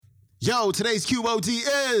Yo, today's QOD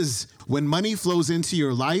is when money flows into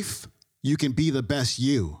your life, you can be the best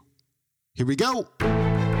you. Here we go.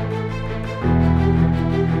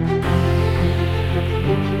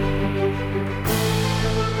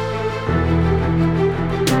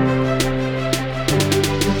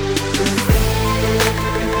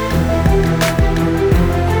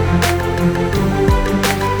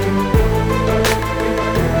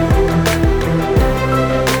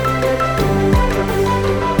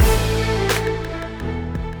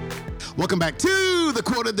 Welcome back to the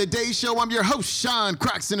Quote of the Day Show. I'm your host, Sean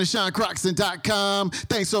Croxton of SeanCroxton.com.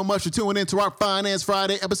 Thanks so much for tuning in to our Finance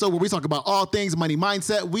Friday episode where we talk about all things money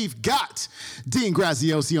mindset. We've got Dean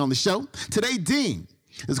Graziosi on the show. Today, Dean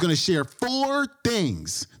is going to share 4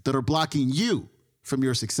 things that are blocking you from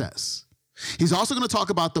your success. He's also going to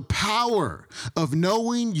talk about the power of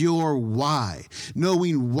knowing your why,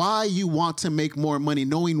 knowing why you want to make more money,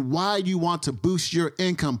 knowing why you want to boost your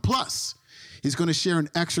income. Plus, he's going to share an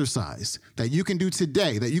exercise that you can do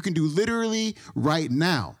today, that you can do literally right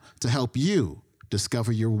now to help you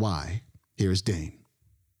discover your why. Here's Dane.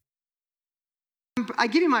 I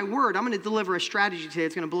give you my word, I'm going to deliver a strategy today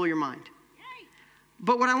that's going to blow your mind.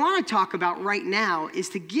 But what I want to talk about right now is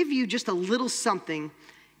to give you just a little something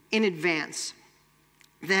in advance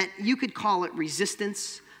that you could call it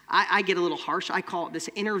resistance. I get a little harsh. I call it this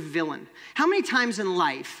inner villain. How many times in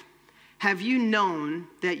life have you known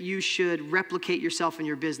that you should replicate yourself in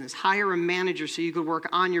your business? Hire a manager so you could work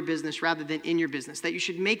on your business rather than in your business. That you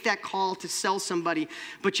should make that call to sell somebody,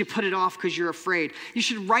 but you put it off because you're afraid. You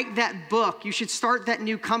should write that book. You should start that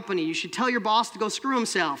new company. You should tell your boss to go screw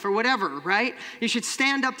himself or whatever, right? You should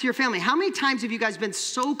stand up to your family. How many times have you guys been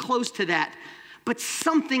so close to that, but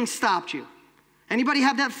something stopped you? Anybody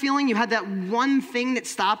have that feeling? You had that one thing that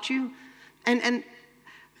stopped you? And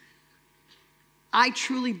I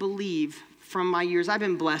truly believe from my years, I've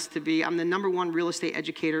been blessed to be, I'm the #1 real estate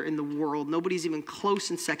educator in the world. Nobody's even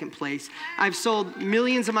close in second place. I've sold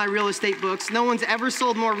millions of my real estate books. No one's ever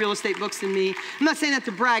sold more real estate books than me. I'm not saying that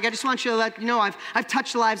to brag. I just want you to let you know I've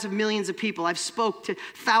touched the lives of millions of people. I've spoke to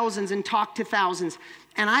thousands and talked to thousands.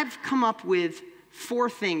 And I've come up with 4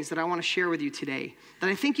 things that I want to share with you today that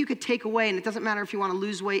I think you could take away. And it doesn't matter if you want to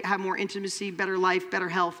lose weight, have more intimacy, better life, better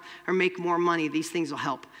health, or make more money. These things will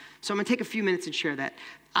help. So I'm going to take a few minutes and share that.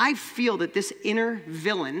 I feel that this inner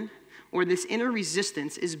villain or this inner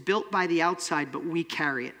resistance is built by the outside, but we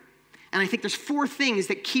carry it. And I think there's 4 things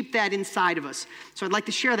that keep that inside of us. So I'd like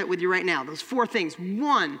to share that with you right now. Those 4 things.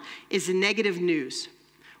 1 is the negative news.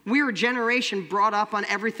 We're a generation brought up on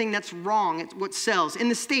everything that's wrong. It's what sells. In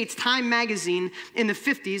the States, Time magazine in the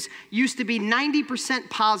 50s used to be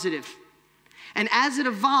 90% positive. And as it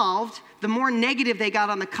evolved, the more negative they got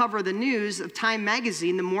on the cover of the news of Time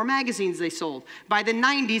magazine, the more magazines they sold. By the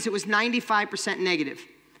 90s, it was 95% negative.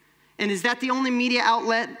 And is that the only media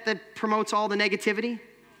outlet that promotes all the negativity?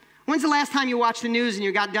 When's the last time you watched the news and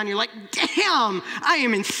you got done, you're like, damn, I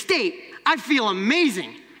am in state. I feel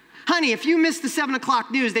amazing. Honey, if you missed the 7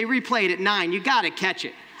 o'clock news, they replay it at 9. You got to catch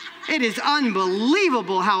it. It is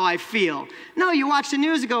unbelievable how I feel. No, you watch the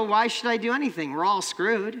news and go, why should I do anything? We're all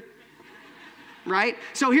screwed. Right?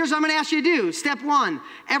 So here's what I'm going to ask you to do. Step 1,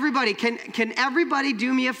 everybody, can everybody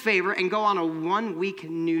do me a favor and go on a 1-week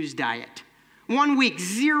news diet? 1 week,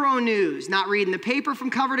 0 news, not reading the paper from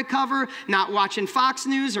cover to cover, not watching Fox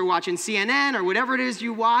News or watching CNN or whatever it is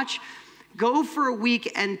you watch. Go for a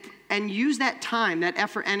week and use that time, that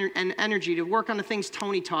effort and energy to work on the things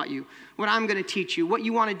Tony taught you, what I'm going to teach you, what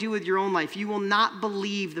you want to do with your own life. You will not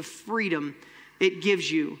believe the freedom it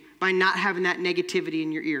gives you by not having that negativity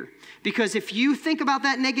in your ear. Because if you think about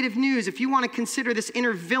that negative news, if you want to consider this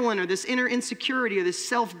inner villain or this inner insecurity or this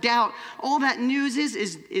self-doubt, all that news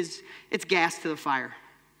is it's gas to the fire.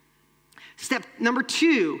 Step number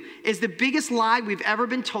 2 is the biggest lie we've ever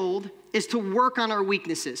been told is to work on our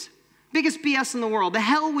weaknesses. Biggest BS in the world. The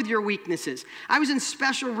hell with your weaknesses. I was in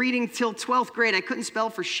special reading till 12th grade. I couldn't spell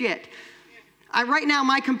for shit. Right now,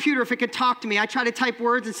 my computer, if it could talk to me, I try to type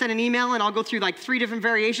words and send an email, and I'll go through like 3 different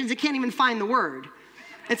variations. It can't even find the word.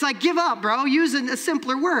 It's like, give up, bro. Use a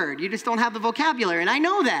simpler word. You just don't have the vocabulary, and I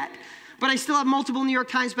know that. But I still have multiple New York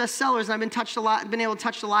Times bestsellers, and I've been able to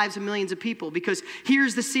touch the lives of millions of people, because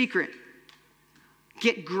here's the secret.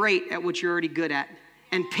 Get great at what you're already good at,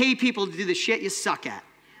 and pay people to do the shit you suck at.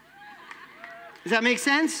 Does that make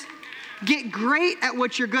sense? Get great at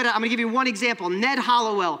what you're good at. I'm going to give you one example. Ned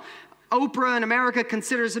Hollowell. Oprah in America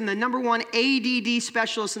considers him the #1 ADD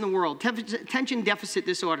specialist in the world, attention deficit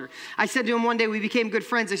disorder. I said to him one day, we became good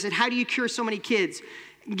friends. I said, how do you cure so many kids?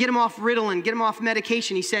 Get them off Ritalin, get them off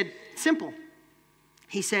medication. He said, simple.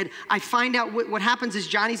 He said, I find out what happens is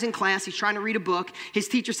Johnny's in class. He's trying to read a book. His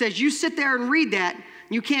teacher says, you sit there and read that.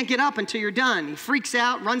 You can't get up until you're done. He freaks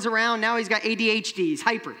out, runs around. Now he's got ADHD. He's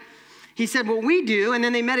hyper. He said, what we do, and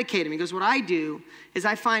then they medicate him. He goes, what I do is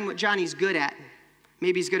I find what Johnny's good at.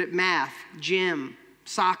 Maybe he's good at math, gym,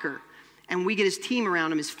 soccer. And we get his team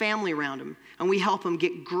around him, his family around him, and we help him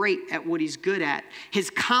get great at what he's good at. His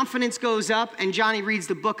confidence goes up, and Johnny reads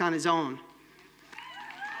the book on his own.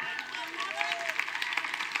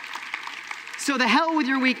 So the hell with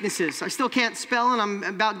your weaknesses. I still can't spell, and I'm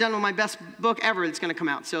about done with my best book ever that's going to come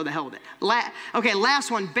out, so the hell with it. Okay,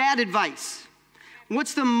 last one, bad advice.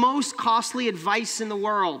 What's the most costly advice in the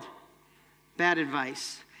world? Bad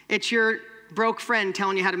advice. It's your broke friend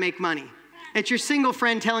telling you how to make money. It's your single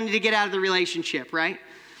friend telling you to get out of the relationship, right?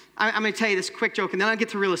 I'm going to tell you this quick joke, and then I'll get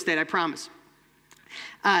to real estate, I promise.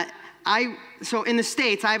 So in the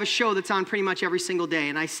States, I have a show that's on pretty much every single day,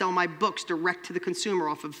 and I sell my books direct to the consumer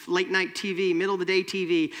off of late night TV, middle of the day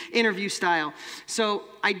TV, interview style. So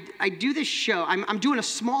I do this show. I'm doing a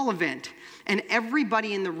small event, and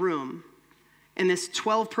everybody in the room, in this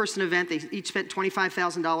 12-person event, they each spent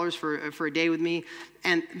 $25,000 for a day with me,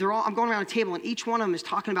 and I'm going around a table, and each one of them is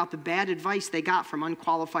talking about the bad advice they got from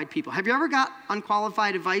unqualified people. Have you ever got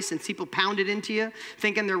unqualified advice and people pound it into you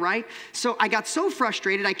thinking they're right? So I got so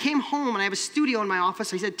frustrated, I came home, and I have a studio in my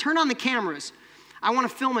office. I said, turn on the cameras. I want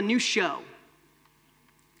to film a new show.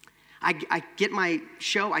 I get my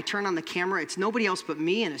show, I turn on the camera, it's nobody else but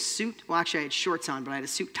me in a suit. Well, actually, I had shorts on, but I had a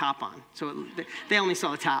suit top on, so they only saw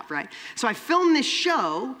the top, right? So I filmed this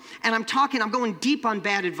show, and I'm going deep on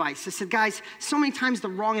bad advice. I said, guys, so many times the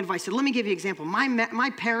wrong advice. I said, let me give you an example. My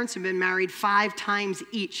parents have been married 5 times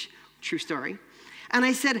each. True story. And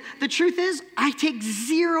I said, the truth is, I take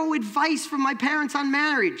zero advice from my parents on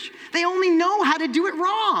marriage. They only know how to do it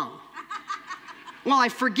wrong. Well, I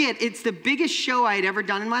forget, it's the biggest show I had ever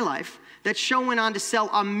done in my life. That show went on to sell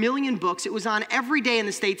 1 million books. It was on every day in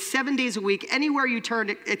the States, 7 days a week. Anywhere you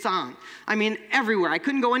turned, it's on. I mean, everywhere. I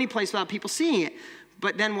couldn't go any place without people seeing it.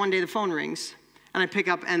 But then one day the phone rings, and I pick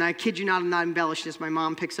up, and I kid you not, I'm not embellishing this. My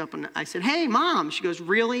mom picks up, and I said, hey, Mom. She goes,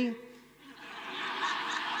 really?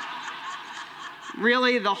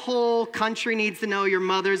 Really? The whole country needs to know your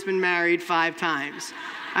mother's been married 5 times.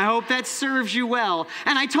 I hope that serves you well.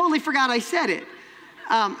 And I totally forgot I said it.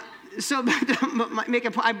 I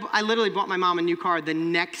literally bought my mom a new car the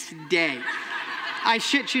next day. I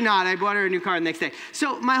shit you not, I bought her a new car the next day.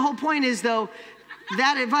 So my whole point is, though,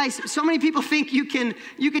 that advice, so many people think you can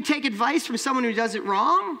take advice from someone who does it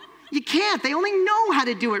wrong. You can't. They only know how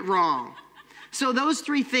to do it wrong. So those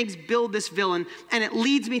 3 things build this villain, and it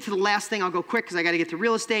leads me to the last thing. I'll go quick because I got to get to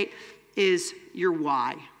real estate, is your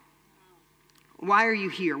why. Why are you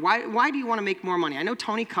here? Why do you want to make more money? I know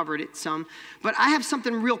Tony covered it some, but I have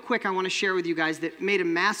something real quick I want to share with you guys that made a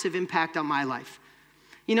massive impact on my life.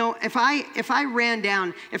 You know, if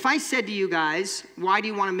I said to you guys, why do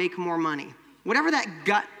you want to make more money? Whatever that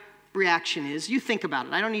gut reaction is, you think about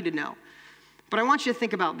it. I don't need to know. But I want you to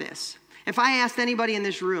think about this. If I asked anybody in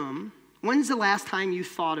this room, when's the last time you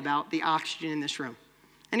thought about the oxygen in this room?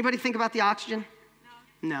 Anybody think about the oxygen?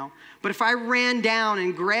 No. But if I ran down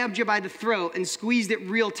and grabbed you by the throat and squeezed it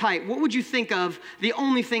real tight, what would you think of the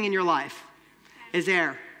only thing in your life? Is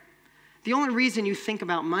air. The only reason you think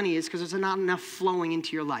about money is because there's not enough flowing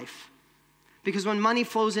into your life. Because when money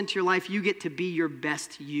flows into your life, you get to be your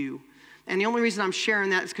best you. And the only reason I'm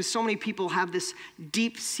sharing that is because so many people have this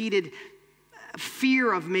deep-seated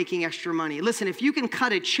fear of making extra money. Listen, if you can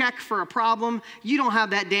cut a check for a problem, you don't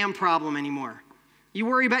have that damn problem anymore. You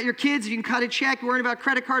worry about your kids, if you can cut a check, worrying about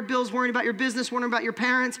credit card bills, worrying about your business, worrying about your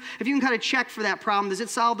parents. If you can cut a check for that problem, does it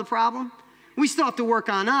solve the problem? We still have to work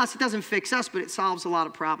on us. It doesn't fix us, but it solves a lot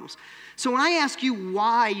of problems. So when I ask you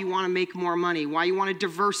why you want to make more money, why you want to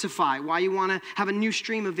diversify, why you want to have a new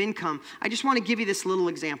stream of income, I just want to give you this little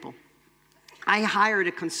example. I hired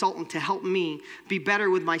a consultant to help me be better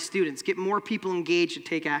with my students, get more people engaged to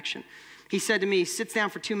take action. He said to me, sits down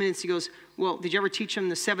for 2 minutes, he goes, well, did you ever teach them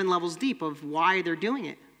the 7 levels deep of why they're doing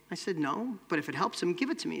it? I said, no, but if it helps them, give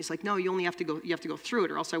it to me. He's like, no, you have to go through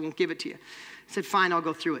it or else I won't give it to you. I said, fine, I'll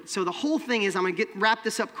go through it. So the whole thing is, I'm going to wrap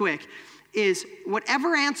this up quick, is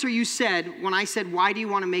whatever answer you said when I said, why do you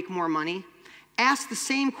want to make more money? Ask the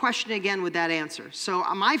same question again with that answer. So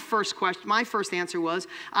my first answer was,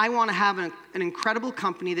 I want to have an incredible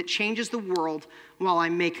company that changes the world while I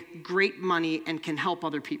make great money and can help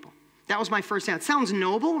other people. That was my first answer. Sounds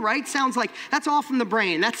noble, right? Sounds like that's all from the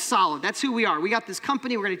brain. That's solid. That's who we are. We got this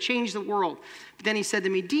company. We're going to change the world. But then he said to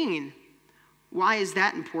me, Dean, why is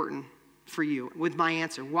that important for you? With my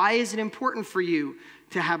answer, why is it important for you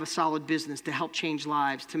to have a solid business, to help change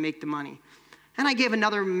lives, to make the money? And I gave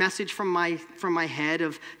another message from my head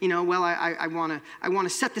of, I want to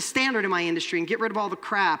set the standard in my industry and get rid of all the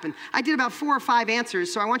crap. And I did about 4 or 5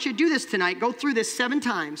 answers. So I want you to do this tonight. Go through this 7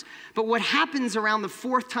 times. But what happens around the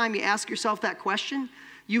 4th time you ask yourself that question,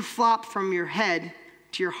 you flop from your head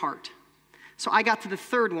to your heart. So I got to the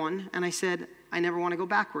 3rd one and I said, I never want to go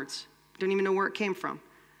backwards. Don't even know where it came from.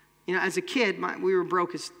 As a kid, we were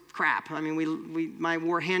broke as crap. I mean, I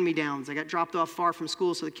wore hand-me-downs. I got dropped off far from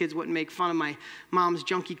school so the kids wouldn't make fun of my mom's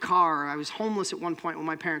junky car. I was homeless at one point with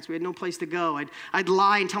my parents. We had no place to go. I'd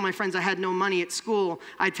lie and tell my friends I had no money at school.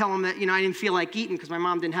 I'd tell them that, I didn't feel like eating because my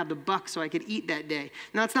mom didn't have the bucks so I could eat that day.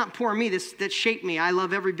 Now, it's not poor me. That shaped me. I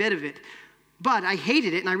love every bit of it. But I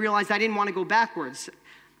hated it, and I realized I didn't want to go backwards.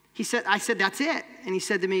 I said, that's it. And he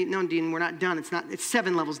said to me, no, Dean, we're not done. It's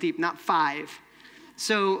 7 levels deep, not 5.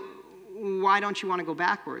 So why don't you want to go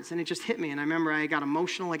backwards? And it just hit me. And I remember I got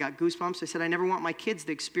emotional. I got goosebumps. I said, I never want my kids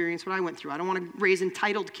to experience what I went through. I don't want to raise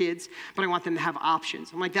entitled kids, but I want them to have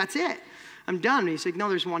options. I'm like, that's it. I'm done. And he's like, no,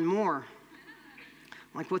 there's one more.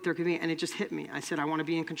 I'm like, what there could be? And it just hit me. I said, I want to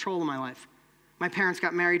be in control of my life. My parents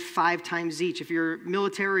got married 5 times each. If you're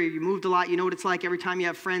military or you moved a lot, you know what it's like. Every time you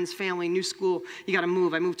have friends, family, new school, you got to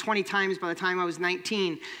move. I moved 20 times by the time I was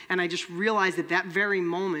 19. And I just realized at that very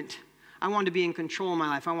moment, I wanted to be in control of my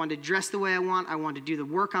life. I wanted to dress the way I want. I wanted to do the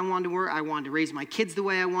work I wanted to work. I wanted to raise my kids the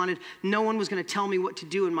way I wanted. No one was going to tell me what to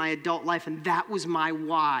do in my adult life, and that was my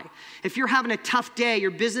why. If you're having a tough day,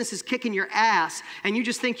 your business is kicking your ass, and you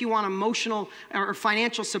just think you want emotional or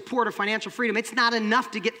financial support or financial freedom, it's not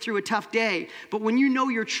enough to get through a tough day. But when you know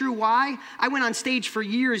your true why, I went on stage for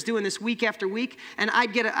years doing this week after week, and I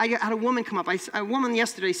had a woman come up. A woman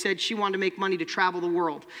yesterday said she wanted to make money to travel the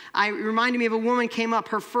world. It reminded me of a woman came up.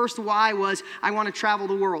 Her first why was, I want to travel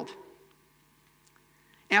the world.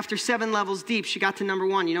 After 7 levels deep, she got to number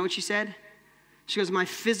 1. You know what she said? She goes, my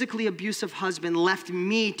physically abusive husband left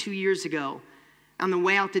me 2 years ago. On the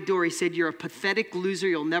way out the door, he said, you're a pathetic loser.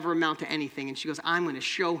 You'll never amount to anything. And she goes, I'm going to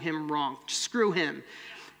show him wrong. Screw him.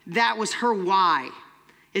 That was her why.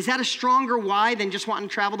 Is that a stronger why than just wanting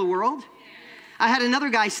to travel the world? I had another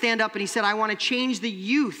guy stand up and he said, I want to change the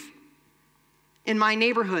youth in my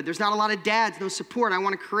neighborhood. There's not a lot of dads, no support. I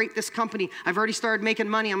want to create this company. I've already started making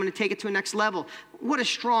money. I'm going to take it to a next level. What a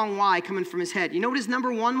strong why coming from his head. You know what his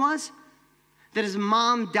number 1 was? That his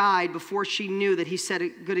mom died before she knew that she set a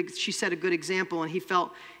good example, and he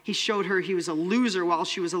showed her he was a loser while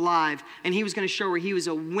she was alive, and he was going to show her he was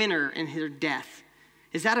a winner in her death.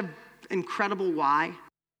 Is that an incredible why?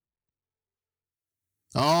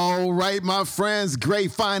 All right, my friends,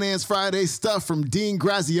 great Finance Friday stuff from Dean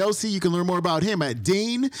Graziosi. You can learn more about him at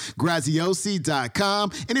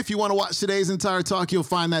deangraziosi.com. And if you want to watch today's entire talk, you'll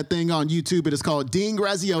find that thing on YouTube. It is called Dean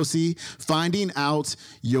Graziosi, Finding Out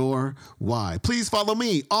Your Why. Please follow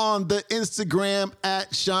me on the Instagram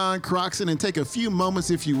at Sean Croxton and take a few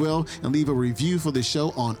moments, if you will, and leave a review for the show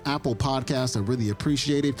on Apple Podcasts. I really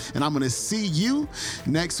appreciate it. And I'm going to see you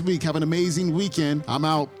next week. Have an amazing weekend. I'm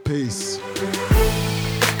out. Peace.